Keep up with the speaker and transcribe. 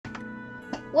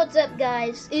What's up,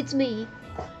 guys? It's me,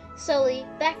 Sully,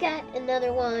 back at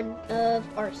another one of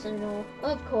Arsenal.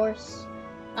 Of course,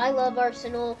 I love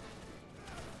Arsenal.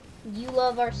 You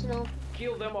love Arsenal.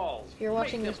 Kill them all. If you're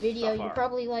watching this video, you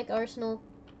probably like Arsenal.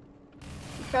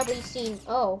 You've probably seen,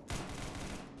 a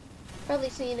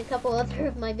couple other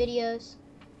of my videos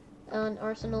on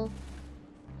Arsenal.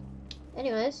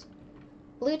 Anyways,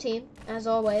 blue team, as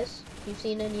always. If you've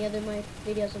seen any other of my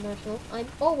videos on Arsenal, I'm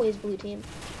always blue team.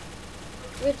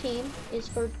 Red team is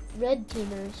for red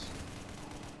teamers.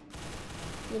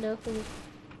 You know,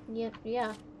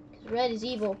 yeah, because red is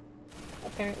evil,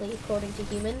 apparently, according to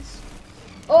humans.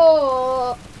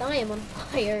 Oh, I am on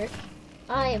fire.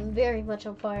 I am very much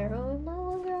on fire. Oh, I'm no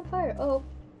longer on fire. Oh,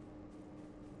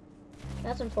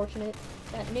 that's unfortunate.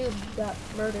 That noob got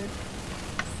murdered.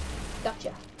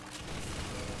 Gotcha.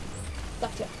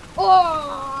 Gotcha.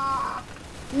 Oh!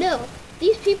 No,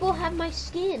 these people have my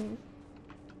skin.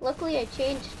 Luckily, I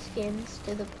changed skins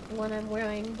to the one I'm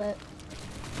wearing, but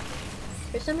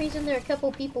for some reason, there are a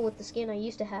couple people with the skin I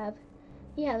used to have.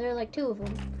 Yeah, there are like 2 of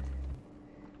them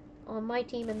on my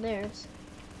team and theirs.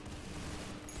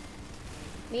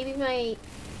 Maybe my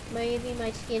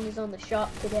skin is on the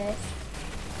shop today.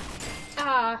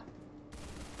 Ah,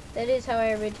 that is how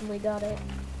I originally got it.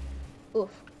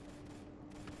 Oof.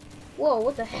 Whoa,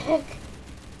 what the heck?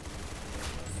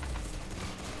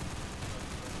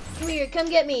 Come here, come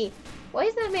get me. Why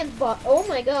is that man's body? Oh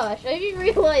my gosh, I didn't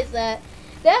realize that.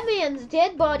 That man's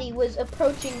dead body was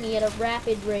approaching me at a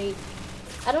rapid rate.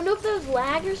 I don't know if that was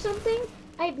lag or something.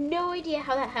 I have no idea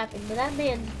how that happened, but that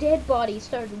man's dead body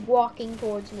started walking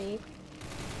towards me.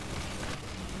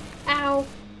 Ow.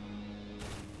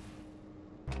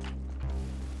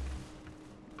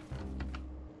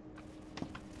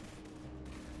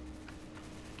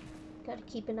 Gotta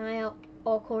keep an eye out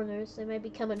all corners. They might be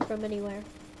coming from anywhere.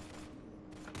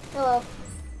 Hello.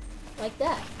 Like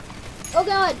that. Oh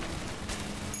god!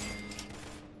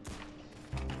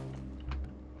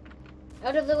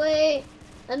 Out of the way!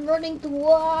 I'm running to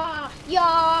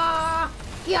yeah!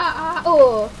 Yeah!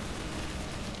 Oh!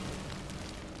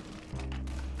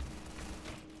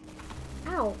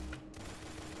 Ow!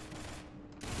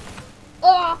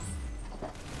 Oh!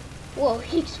 Whoa,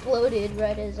 he exploded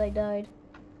right as I died.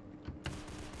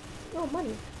 Oh,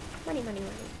 money. Money, money,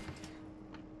 money.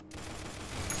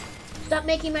 Stop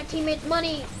making my teammates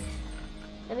money!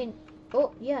 I mean,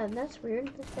 oh, yeah, that's weird.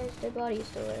 This guy's dead body is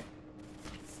still there.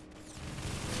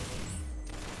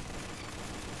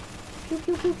 Pew,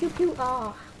 pew, pew, pew, pew.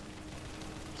 Ah.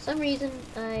 For some reason,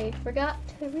 I forgot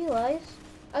to realize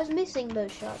I was missing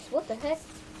those shots. What the heck?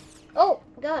 Oh,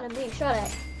 God, I'm being shot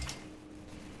at.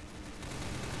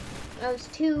 I was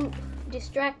too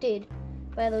distracted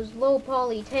by those low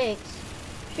poly tanks.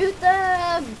 Shoot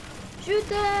them! Shoot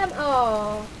them!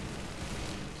 Oh.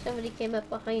 Somebody came up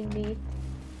behind me.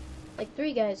 Like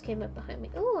 3 guys came up behind me.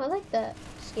 Oh, I like that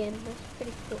skin. That's a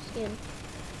pretty cool skin.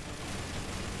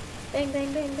 Bang,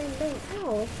 bang, bang, bang, bang.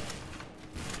 Ow.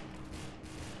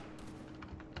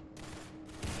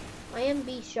 I am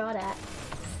being shot at.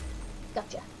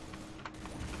 Gotcha.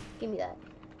 Give me that.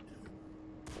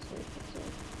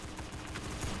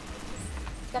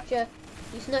 Gotcha.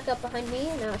 You snuck up behind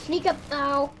me. Now sneak up.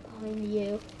 Ow. Behind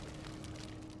you.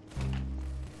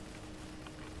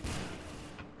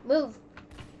 Move.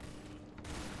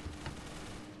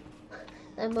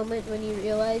 That moment when you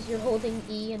realize you're holding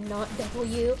E and not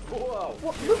W. Whoa.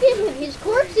 Well, look at him. His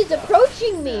corpse is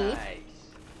approaching me. Nice.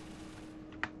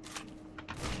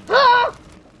 Ah!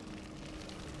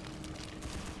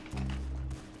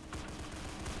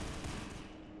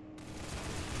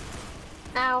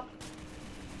 Ow.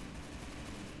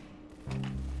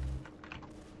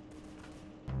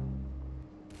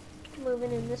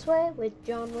 Moving in this way with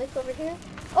John Wick over here.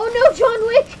 Oh no, John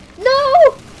Wick!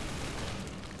 No!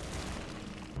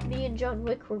 Me and John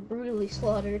Wick were brutally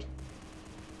slaughtered.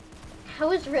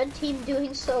 How is Red Team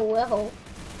doing so well?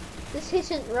 This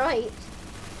isn't right.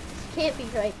 This can't be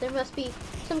right. There must be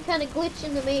some kind of glitch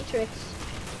in the Matrix.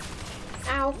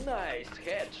 Ow. Nice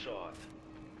headshot.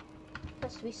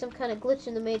 Must be some kind of glitch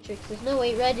in the Matrix. There's no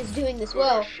way Red is doing this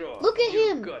well. Sure. Look at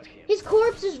You him. got him. His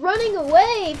corpse is running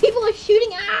away. People are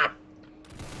shooting. Ah!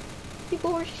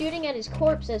 People were shooting at his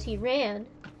corpse as he ran.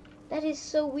 That is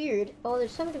so weird. Oh,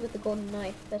 there's somebody with the golden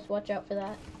knife. Let's watch out for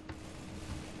that.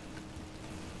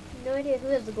 No idea who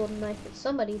has the golden knife, but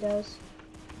somebody does.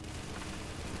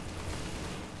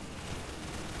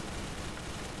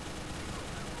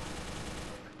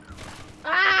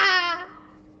 Ah!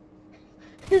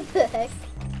 What the heck?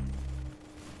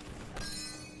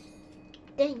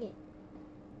 Dang it.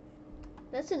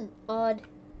 That's an odd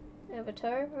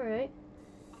avatar. Alright.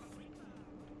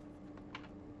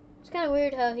 kind of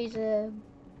weird how he's a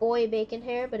boy bacon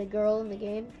hair, but a girl in the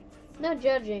game. Not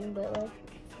judging, but like,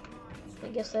 I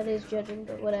guess that is judging,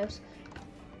 but whatevs.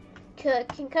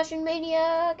 Concussion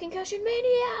mania! Concussion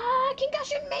mania!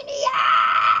 Concussion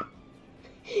mania!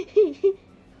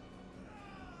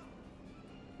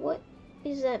 What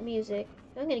is that music?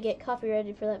 I'm gonna get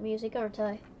copyrighted for that music, aren't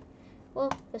I?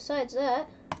 Well, besides that,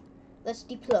 let's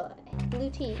deploy. Blue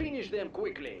team. Finish them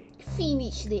quickly.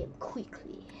 Finish them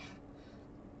quickly.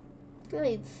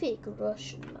 I'm fake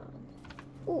Russian man.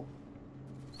 Ooh.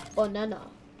 Banana.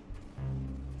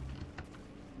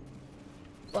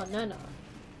 Banana.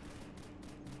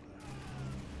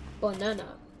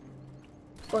 Banana.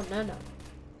 Banana.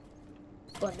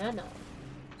 Banana.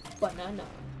 Banana.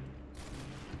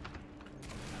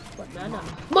 Banana.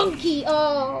 Monkey!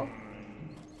 Oh!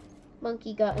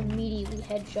 Monkey got immediately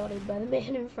headshotted by the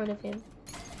man in front of him.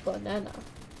 Banana.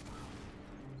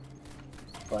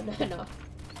 Banana.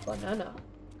 Banana.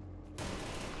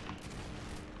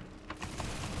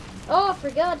 Oh,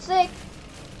 for God's sake!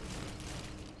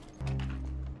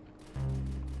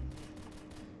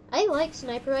 I like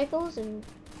sniper rifles in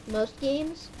most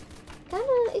games, kinda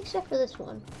except for this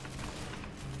one.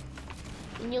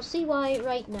 And you'll see why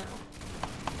right now.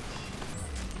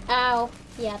 Ow.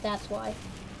 Yeah, that's why.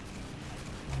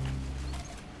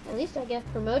 At least I got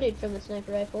promoted from the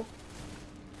sniper rifle.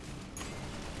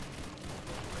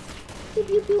 Pew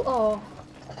pew pew. Oh.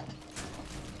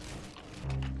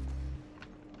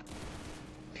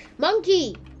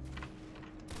 Monkey!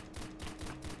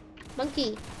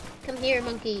 Monkey. Come here,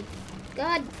 monkey.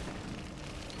 God.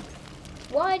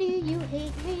 Why do you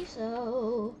hate me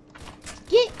so?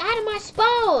 Get out of my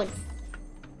spawn!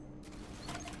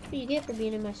 What do you get for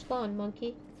being in my spawn,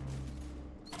 monkey?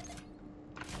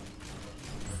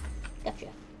 Gotcha.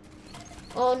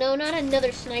 Oh no, not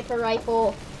another sniper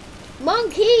rifle.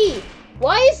 Monkey!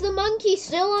 Why is the monkey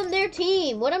still on their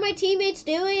team? What are my teammates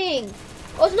doing?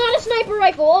 Oh, it's not a sniper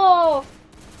rifle. Oh!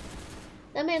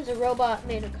 That man's a robot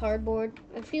made of cardboard.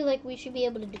 I feel like we should be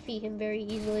able to defeat him very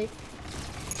easily.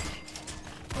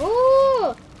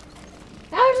 Oh!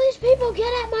 How do these people get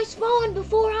at my spawn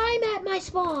before I'm at my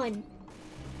spawn?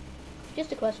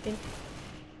 Just a question.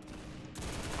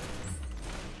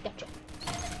 Gotcha.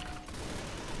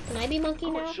 Can I be monkey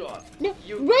Good now? shot. No,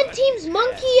 You red got team's it.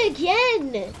 monkey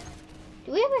again!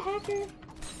 Do we have a hacker?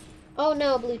 Oh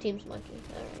no, blue team's monkey.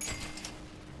 Alright.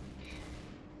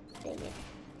 Dang it.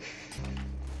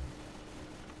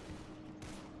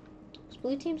 Is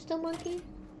blue team still monkey?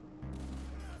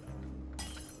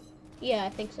 Yeah, I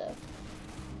think so.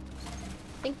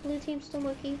 Think blue team's still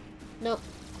monkey? Nope,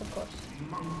 of course.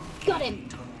 Got him!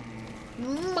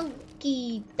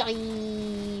 Monkey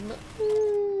time!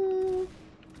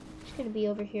 Just gonna be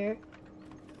over here.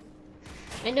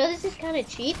 I know this is kind of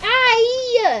cheap.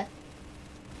 Aye!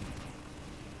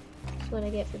 That's what I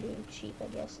get for being cheap, I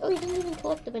guess. Oh, he didn't even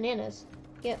collect the bananas.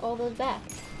 Get all those back.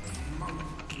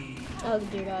 Oh,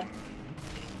 dear God.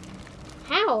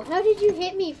 How? How did you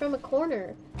hit me from a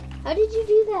corner? How did you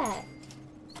do that?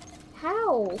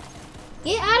 How?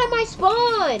 Get out of my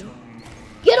spawn!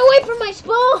 Get away from my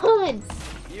spawn!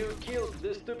 You killed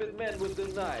the stupid man with the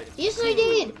knife. Yes, I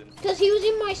did! Because he was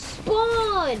in my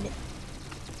spawn!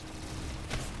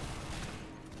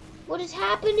 What is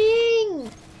happening?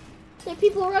 There are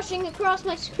people rushing across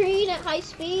my screen at high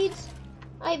speeds.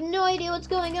 I have no idea what's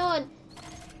going on.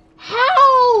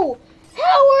 How?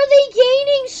 How are they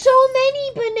gaining so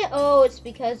many bananas? Oh, it's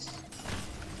because...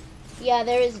 Yeah,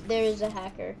 there is a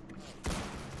hacker.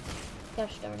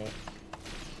 Gosh darn it.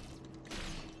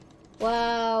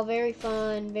 Wow, very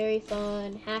fun, very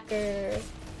fun. Hacker.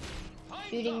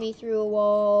 Shooting me through a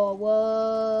wall.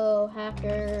 Whoa,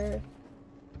 hacker.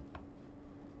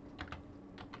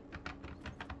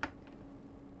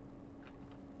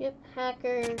 Yep,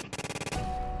 hacker.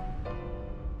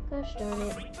 Gosh darn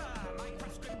it.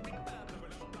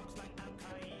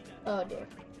 Oh dear.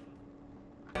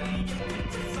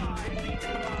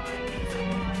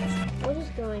 What is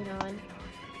going on?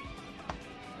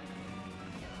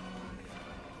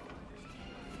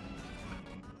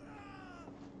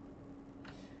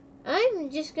 I'm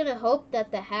just gonna hope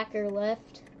that the hacker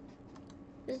left.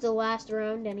 This is the last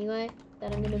round anyway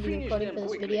that I'm gonna be Finish recording them for this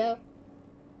quickly. video.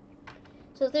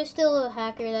 So if there's still a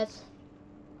hacker, that's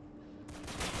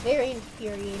very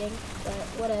infuriating, but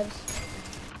whatevs.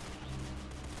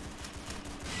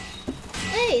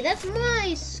 Hey, that's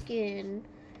my skin!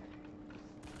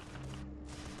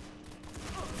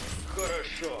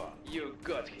 Хорошо, you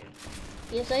got him.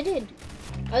 Yes, I did.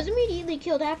 I was immediately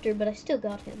killed after, but I still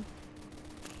got him.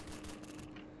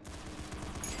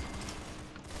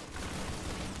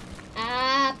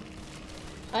 Ah!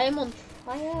 I am on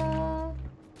fire.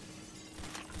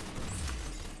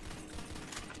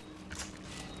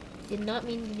 Did not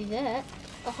mean to do that.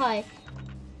 Oh, hi.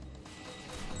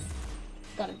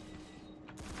 Got him.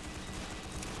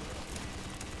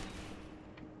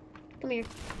 Come here.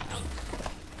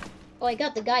 Oh, I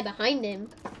got the guy behind him.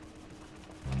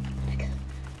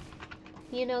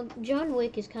 You know, John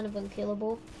Wick is kind of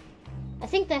unkillable. I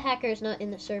think the hacker is not in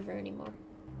the server anymore.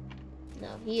 No,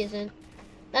 he isn't.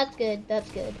 That's good,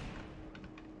 that's good.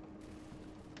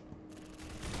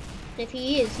 If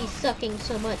he is, he's sucking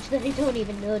so much that I don't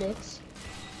even notice.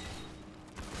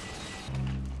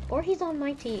 Or he's on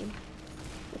my team.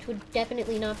 Which would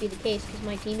definitely not be the case because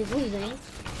my team is losing.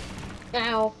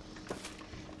 Ow.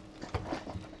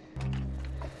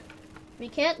 We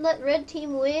can't let red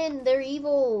team win, they're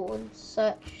evil, and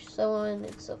such, so on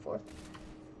and so forth.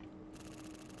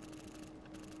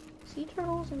 Sea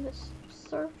turtles in this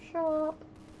surf shop.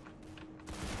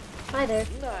 Hi there.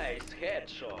 Nice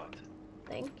headshot.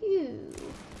 Thank you.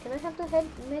 Can I have the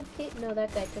med kit? No,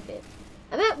 that guy took it.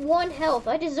 I'm at 1 health.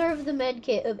 I deserve the med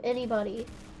kit of anybody.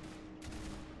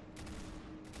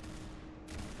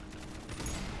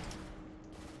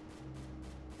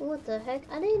 What the heck?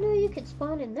 I didn't know you could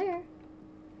spawn in there.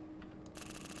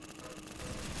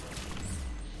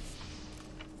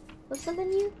 What's the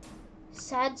menu?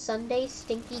 Sad Sunday,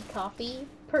 stinky coffee,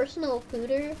 personal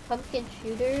fooder, pumpkin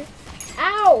shooter.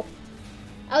 Ow!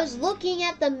 I was looking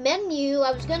at the menu.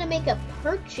 I was gonna make a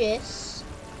purchase.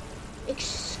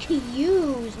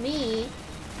 Excuse me.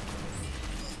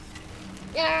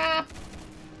 Ah!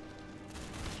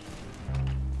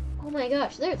 Oh my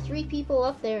gosh, there are 3 people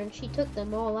up there and she took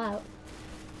them all out.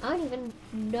 I don't even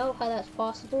know how that's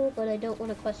possible, but I don't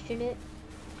want to question it.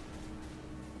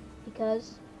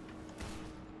 Because...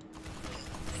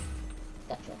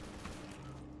 Gotcha.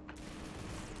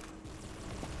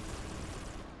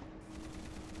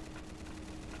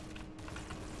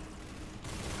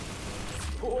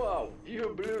 Wow,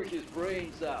 you blew his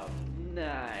brains out.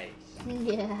 Nice.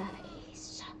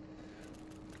 Nice.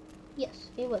 Yes,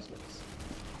 it was nice.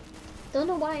 Don't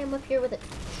know why I'm up here with a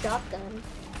shotgun.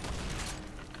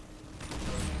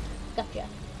 Gotcha.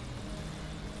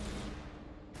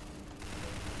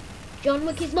 John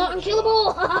Wick is not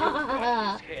unkillable!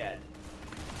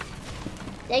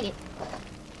 Dang it.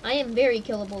 I am very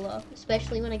killable though,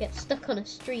 especially when I get stuck on a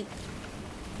street.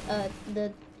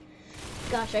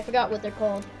 Gosh, I forgot what they're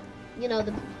called. You know,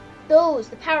 the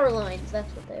power lines,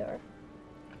 that's what they are.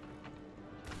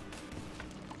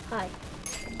 Hi.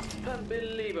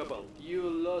 Unbelievable. You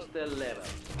lost a level.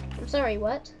 I'm sorry,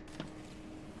 what?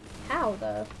 How,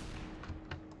 though?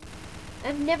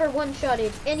 I've never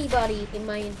one-shotted anybody in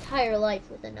my entire life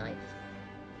with a knife.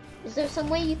 Is there some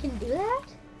way you can do that?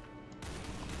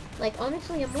 Like,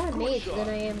 honestly, I'm more amazed than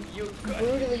I am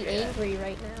brutally angry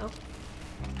right now.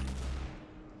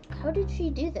 How did she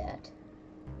do that?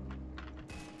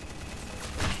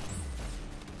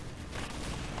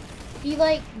 If you,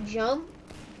 like, jump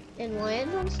and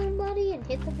land on somebody and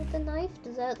hit them with the knife,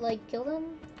 does that, like, kill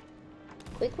them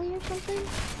quickly or something?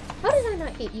 How did I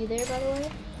not hit you there, by the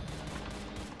way?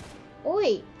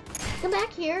 Oi! Come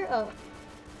back here! Oh.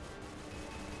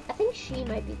 I think she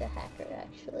might be the hacker,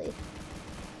 actually.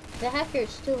 The hacker is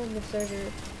still in the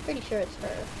server. Pretty sure it's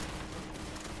her.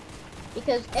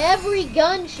 Because every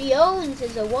gun she owns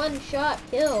is a one-shot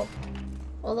kill.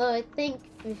 Although I think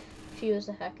if she was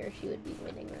a hacker, she would be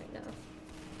winning right now.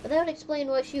 But that would explain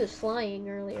why she was flying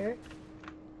earlier.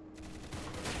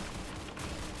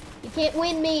 You can't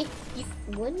win me! You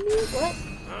win me? What?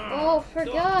 Oh, for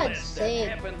God's sake.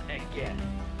 Happen again.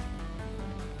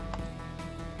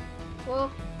 Well,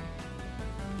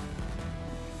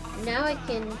 now I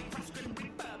can...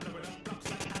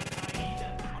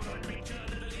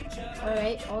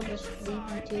 Alright, I'll just leave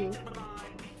you two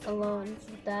alone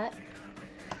with that.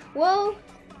 Well,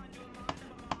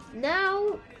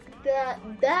 now that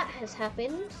that has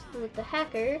happened with the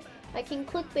hacker, I can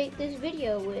clickbait this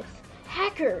video with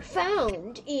hacker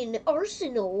found in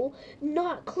arsenal,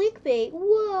 not clickbait.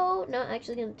 Whoa! Not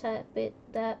actually gonna type it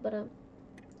that, but I'm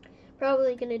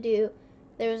probably gonna do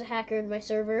there was a hacker in my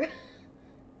server.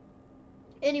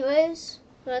 Anyways,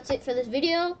 that's it for this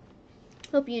video.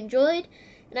 Hope you enjoyed,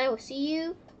 and I will see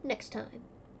you next time.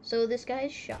 So this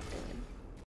guy's shotgun.